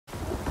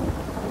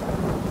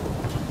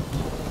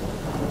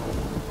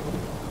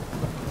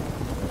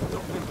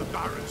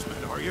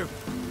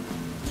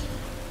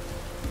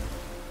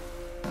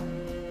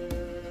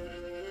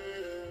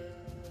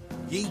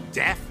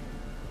deaf?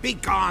 Be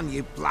gone,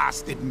 you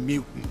blasted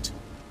mutant.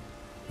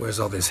 Where's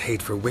all this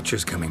hate for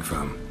Witchers coming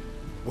from?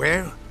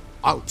 Where?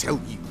 I'll tell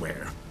you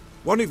where.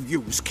 One of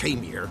yous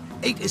came here,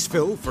 ate his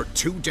fill for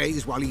 2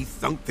 days while he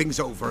thunked things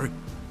over.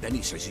 Then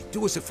he says he'd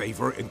do us a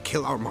favor and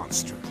kill our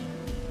monster.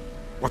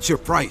 What's your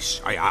price?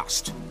 I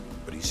asked.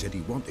 But he said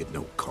he wanted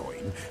no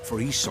coin, for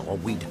he saw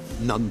we'd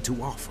none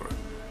to offer.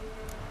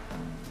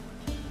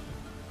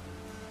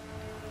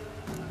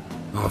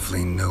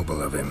 Awfully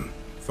noble of him.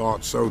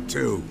 Thought so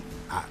too,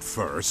 at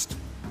first.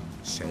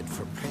 Said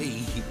for pay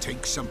he'd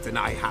take something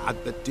I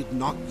had but did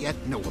not yet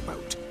know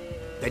about.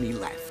 Then he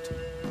left,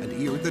 and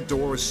here the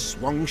doors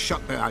swung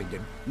shut behind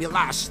him. Me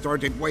lass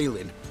started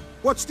wailing.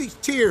 What's these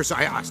tears?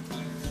 I asked.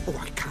 Oh,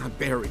 I can't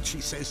bear it,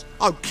 she says.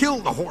 I'll kill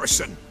the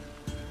horsin'.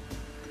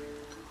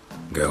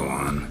 Go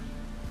on.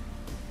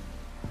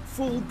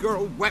 Full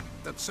girl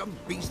wept that some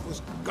beast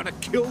was gonna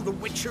kill the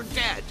Witcher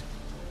dead.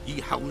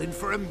 Ye howling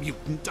for a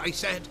mutant, I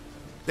said.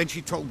 Then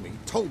she told me,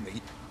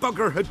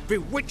 Bugger had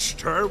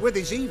bewitched her with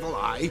his evil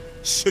eye,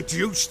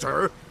 seduced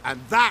her, and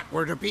that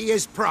were to be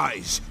his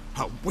prize.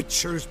 A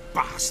Witcher's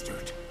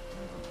bastard.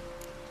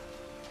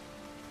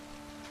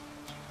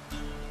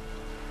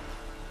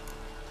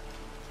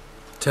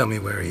 Tell me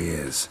where he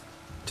is.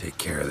 Take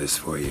care of this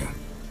for you.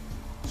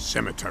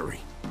 Cemetery.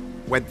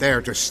 Went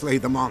there to slay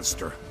the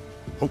monster.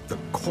 Hope the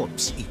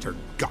corpse eat her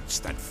guts,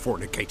 that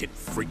fornicated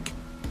freak.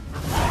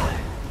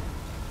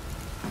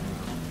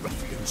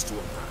 Ruffians to a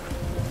man.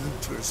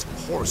 Looters,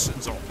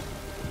 horsens all.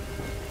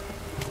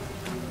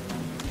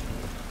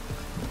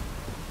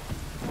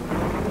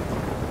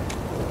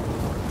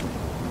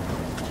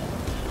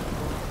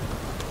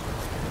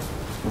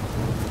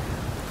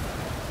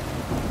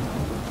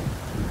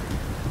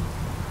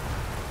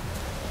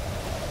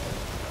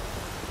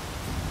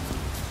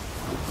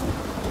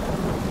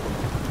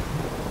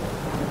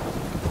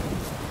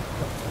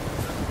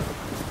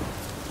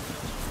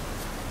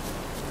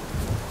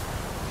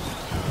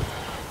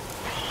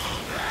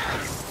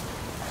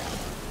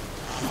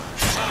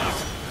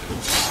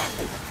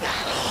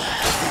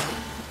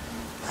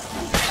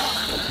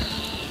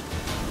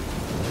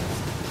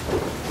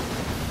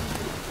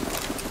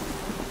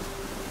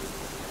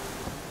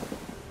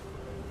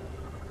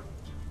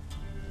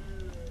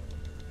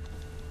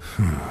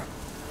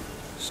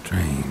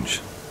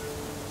 Strange.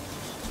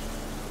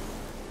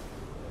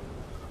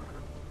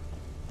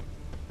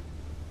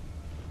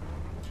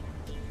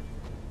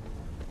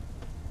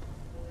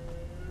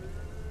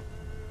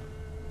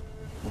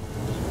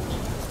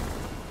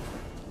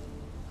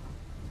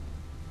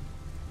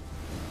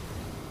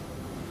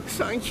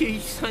 Thank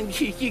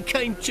you. You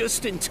came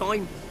just in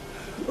time.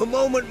 A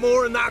moment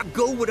more and that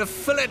gull would have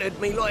filleted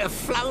me like a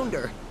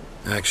flounder.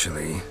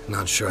 Actually,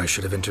 not sure I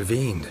should have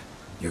intervened.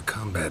 Your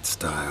combat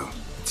style,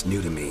 it's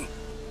new to me.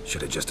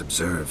 Should have just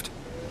observed.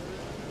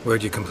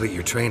 Where'd you complete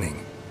your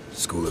training?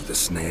 School of the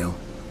Snail?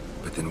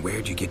 But then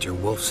where'd you get your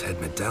wolf's head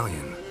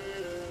medallion?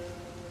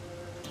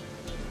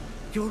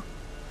 You're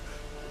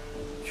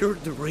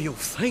the real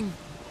thing?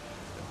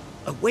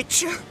 A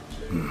Witcher?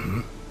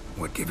 Mm-hmm.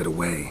 What gave it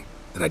away?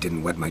 That I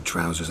didn't wet my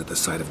trousers at the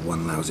sight of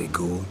one lousy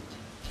ghoul?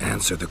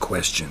 Answer the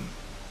question.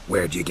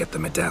 Where'd you get the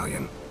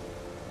medallion?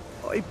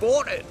 I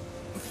bought it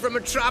from a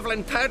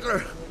traveling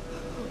peddler.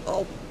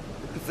 Oh,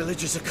 the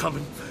villagers are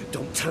coming.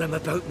 Don't tell them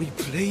about me,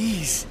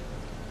 please.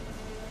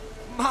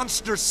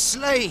 Monster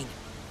slain!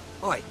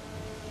 Oi,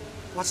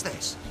 what's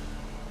this?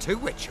 2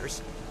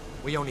 Witchers?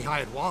 We only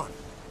hired one.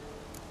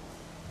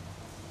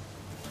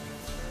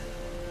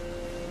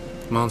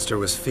 Monster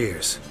was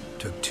fierce.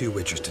 Took 2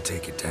 Witchers to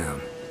take it down.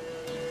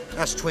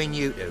 That's between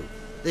you two.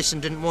 This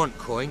one didn't want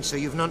coin, so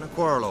you've nothing to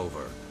quarrel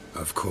over.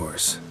 Of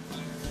course.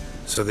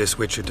 So this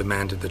Witcher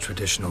demanded the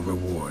traditional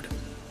reward.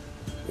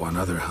 One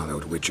other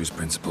hallowed Witcher's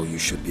principle you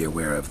should be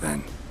aware of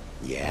then.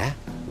 Yeah?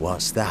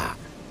 What's that?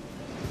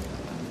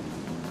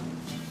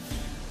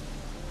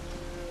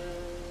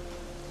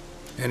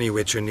 Any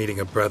Witcher needing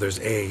a brother's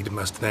aid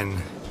must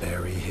then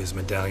bury his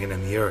medallion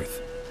in the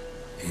earth.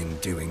 In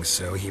doing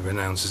so, he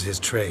renounces his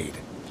trade.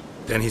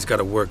 Then he's got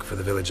to work for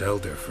the village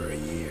elder for a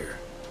year.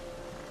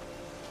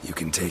 You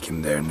can take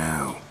him there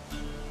now.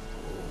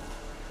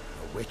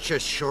 A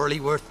Witcher's surely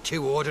worth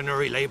 2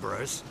 ordinary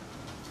laborers.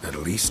 At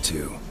least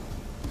 2.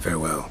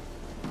 Farewell.